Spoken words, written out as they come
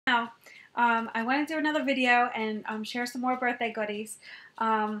I want to do another video and share some more birthday goodies.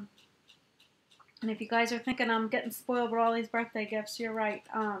 And if you guys are thinking I'm getting spoiled with all these birthday gifts, you're right.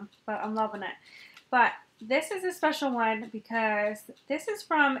 But I'm loving it. But this is a special one because this is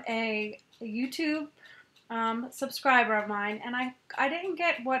from a YouTube subscriber of mine, and I didn't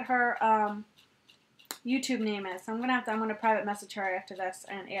get what her YouTube name is. So I'm gonna private message her after this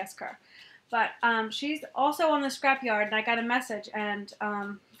and ask her. But she's also on the scrapyard, and I got a message and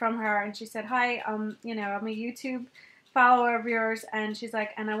from her, and she said, "Hi, you know, I'm a YouTube follower of yours," and she's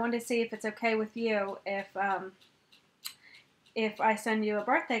like, "And I wanted to see if it's okay with you if I send you a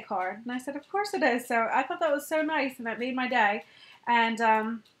birthday card." And I said, "Of course it is." So I thought that was so nice, and that made my day. And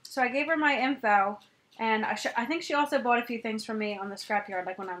so I gave her my info, and I think she also bought a few things from me on the scrapyard,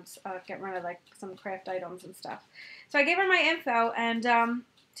 like when I'm getting rid of like some craft items and stuff. So I gave her my info, and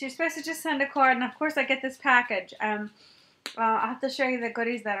she's supposed to just send a card, and of course I get this package. I'll have to show you the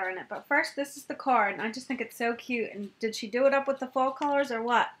goodies that are in it. But first, this is the card, and I just think it's so cute. And did she do it up with the fall colors or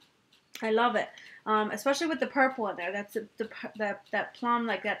what? I love it, especially with the purple in there. That's that plum,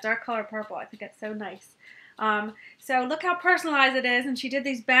 like that dark color purple. I think it's so nice. So look how personalized it is, and she did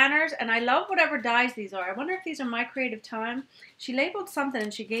these banners, and I love whatever dyes these are. I wonder if these are My Creative Time. She labeled something,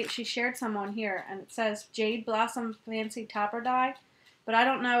 and she shared some on here, and it says Jade Blossom Fancy Topper Dye. But I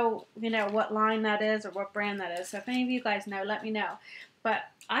don't know, you know, what line that is or what brand that is. So if any of you guys know, let me know. But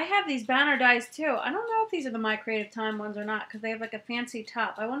I have these banner dies too. I don't know if these are the My Creative Time ones or not because they have like a fancy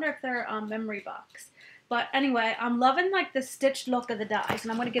top. I wonder if they're memory box. But anyway, I'm loving like the stitched look of the dies,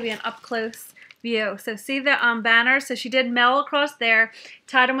 and I'm going to give you an up close view. So see the banners. So she did Mel across there,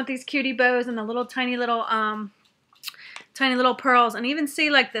 tied them with these cutie bows and the little tiny little pearls, and even see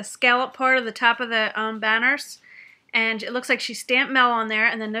like the scallop part of the top of the banners. And it looks like she stamped Mel on there,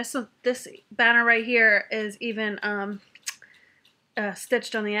 and then this banner right here is even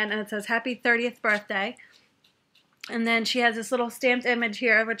stitched on the end, and it says Happy 30th Birthday. And then she has this little stamped image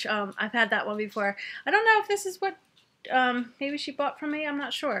here, which I've had that one before. I don't know if this is what maybe she bought from me. I'm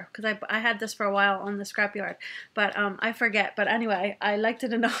not sure because I had this for a while on the scrapyard, but I forget. But anyway, I liked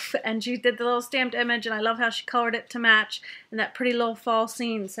it enough, and she did the little stamped image, and I love how she colored it to match in that pretty little fall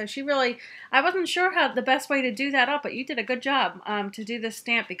scene. So she really, I wasn't sure how the best way to do that up, but you did a good job to do this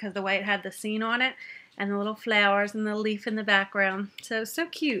stamp because the way it had the scene on it and the little flowers and the leaf in the background. So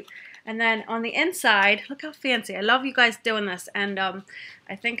cute. And then on the inside, look how fancy. I love you guys doing this. And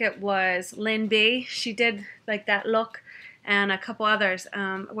I think it was Lynn B. She did like that look, and a couple others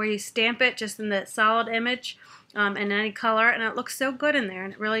where you stamp it just in the solid image in any color. And it looks so good in there,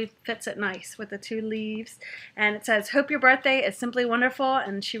 and it really fits it nice with the two leaves. And it says, "Hope your birthday is simply wonderful."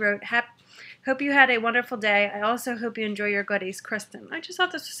 And she wrote, "Hope you had a wonderful day. I also hope you enjoy your goodies, Kristen." I just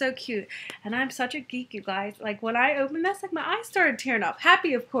thought this was so cute. And I'm such a geek, you guys. Like, when I opened this, like, my eyes started tearing up.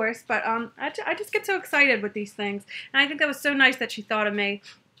 Happy, of course, but I just get so excited with these things. And I think that was so nice that she thought of me.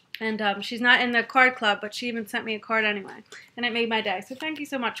 And she's not in the card club, but she even sent me a card anyway. And it made my day. So thank you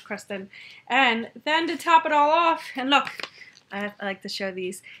so much, Kristen. And then to top it all off, and look, I like to show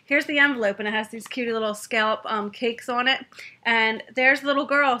these. Here's the envelope, and it has these cute little scallop cakes on it. And there's the little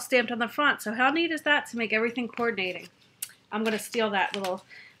girl stamped on the front. So how neat is that to make everything coordinating? I'm going to steal that little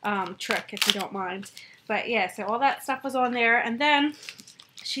trick if you don't mind. But yeah, so all that stuff was on there. And then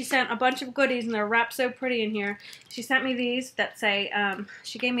she sent a bunch of goodies, and they're wrapped so pretty in here. She sent me these that say,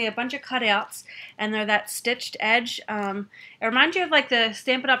 she gave me a bunch of cutouts, and they're that stitched edge. It reminds you of like the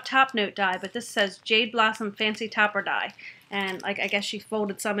Stamp It Up Top Note die, but this says Jade Blossom Fancy Topper Die. And like I guess she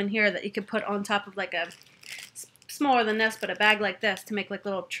folded some in here that you could put on top of like a smaller than this, but a bag like this to make like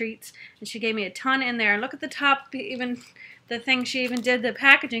little treats. And she gave me a ton in there. And look at the top, even the thing she even did, the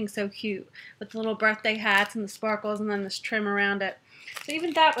packaging so cute with the little birthday hats and the sparkles and then this trim around it. So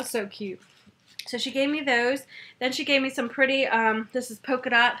even that was so cute. So she gave me those. Then she gave me some pretty, this is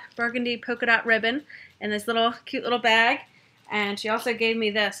burgundy polka dot ribbon in this little cute little bag. And she also gave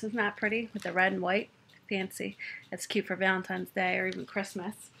me this. Isn't that pretty with the red and white? Fancy. It's cute for Valentine's Day or even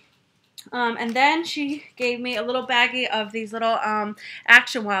Christmas. And then she gave me a little baggie of these little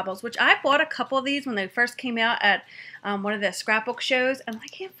action wobbles, which I bought a couple of these when they first came out at one of the scrapbook shows, and I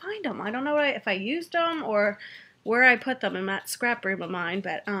can't find them. I don't know if I used them or where I put them in that scrap room of mine,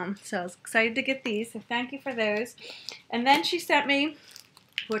 but so I was excited to get these, so thank you for those. And then she sent me,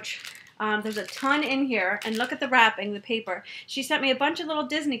 which there's a ton in here, and look at the wrapping, the paper. She sent me a bunch of little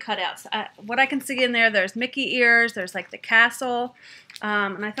Disney cutouts. What I can see in there, there's Mickey ears, there's like the castle,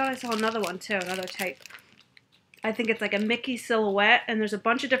 and I thought I saw another one too, another type. I think it's like a Mickey silhouette, and there's a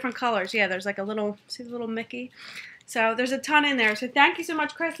bunch of different colors. Yeah, there's like a little, see the little Mickey? So there's a ton in there, so thank you so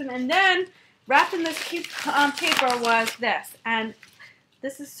much, Kristen. And then wrapped in this cute paper was this, and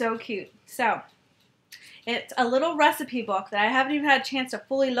This is so cute. So it's a little recipe book that I haven't even had a chance to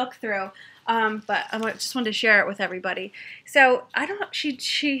fully look through, but I just wanted to share it with everybody. So I don't.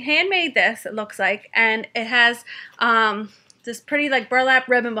 She handmade this. It looks like, and it has this pretty like burlap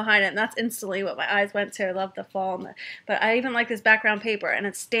ribbon behind it, and that's instantly what my eyes went to. I love the fall, but I even like this background paper, and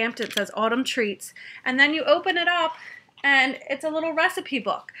it's stamped. It says Autumn Treats, and then you open it up, and it's a little recipe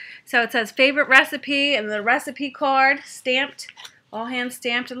book. So it says favorite recipe, and the recipe card stamped. All hand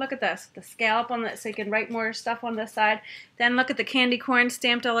stamped, and look at this, the scallop on it, so you can write more stuff on this side. Then look at the candy corn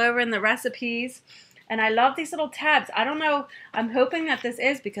stamped all over and the recipes. And I love these little tabs. I don't know, I'm hoping that this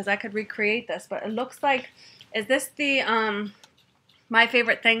is because I could recreate this, but it looks like, is this the My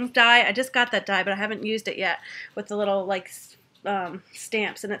Favorite Things die? I just got that die, but I haven't used it yet with the little like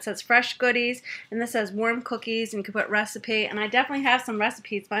stamps, and it says fresh goodies, and this says warm cookies, and you can put recipe, and I definitely have some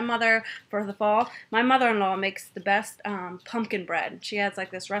recipes. My mother, for the fall, my mother-in-law makes the best pumpkin bread. She has like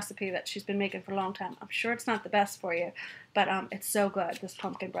this recipe that she's been making for a long time. I'm sure it's not the best for you, but it's so good, this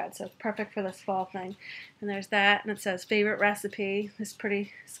pumpkin bread, so it's perfect for this fall thing. And there's that, and it says favorite recipe, this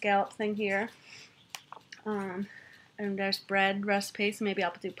pretty scallop thing here. And there's bread recipes, so maybe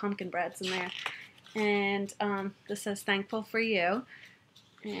I'll do pumpkin breads in there. And this says thankful for you,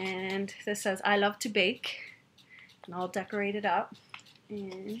 and this says I love to bake, and all decorated up.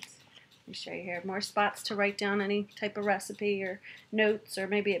 And let me show you here more spots to write down any type of recipe or notes, or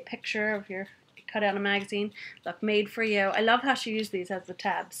maybe a picture of your cut out a magazine. Look, made for you. I love how she used these as the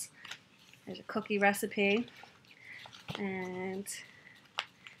tabs. There's a cookie recipe, and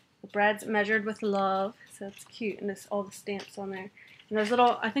the bread's measured with love, so it's cute, and there's all the stamps on there. And there's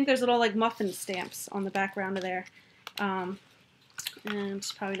little, I think there's little like muffin stamps on the background of there. And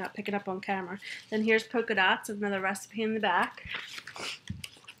it's probably not picking up on camera. Then here's polka dots, another recipe in the back.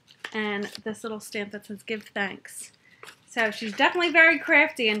 And this little stamp that says give thanks. So she's definitely very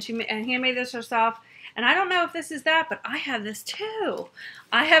crafty, and she handmade this herself. And I don't know if this is that, but I have this too.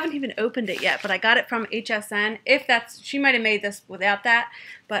 I haven't even opened it yet, but I got it from HSN. If that's, she might have made this without that,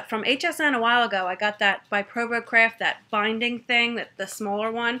 but from HSN a while ago, I got that by Provo Craft, that binding thing, that the smaller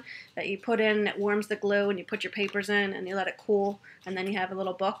one that you put in, it warms the glue, and you put your papers in, and you let it cool, and then you have a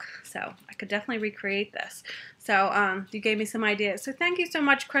little book. So I could definitely recreate this. So you gave me some ideas. So thank you so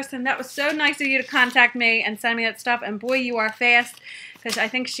much, Kristen. That was so nice of you to contact me and send me that stuff. And boy, you are fast, because I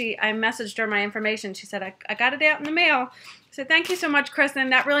think I messaged her my information. She said, I got it out in the mail. So thank you so much, Kristen.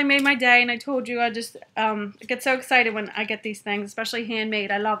 That really made my day. And I told you, I just get so excited when I get these things, especially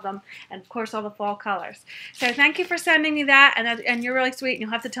handmade. I love them. And of course, all the fall colors. So thank you for sending me that. And you're really sweet. And you'll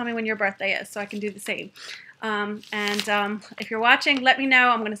have to tell me when your birthday is so I can do the same. If you're watching, let me know.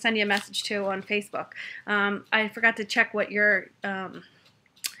 I'm going to send you a message too on Facebook. I forgot to check what your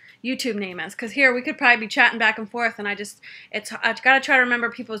YouTube name is, because here we could probably be chatting back and forth, and I've got to try to remember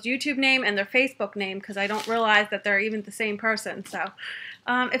people's YouTube name and their Facebook name, because I don't realize that they're even the same person. So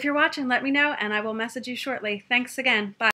if you're watching, let me know, and I will message you shortly. Thanks again. Bye.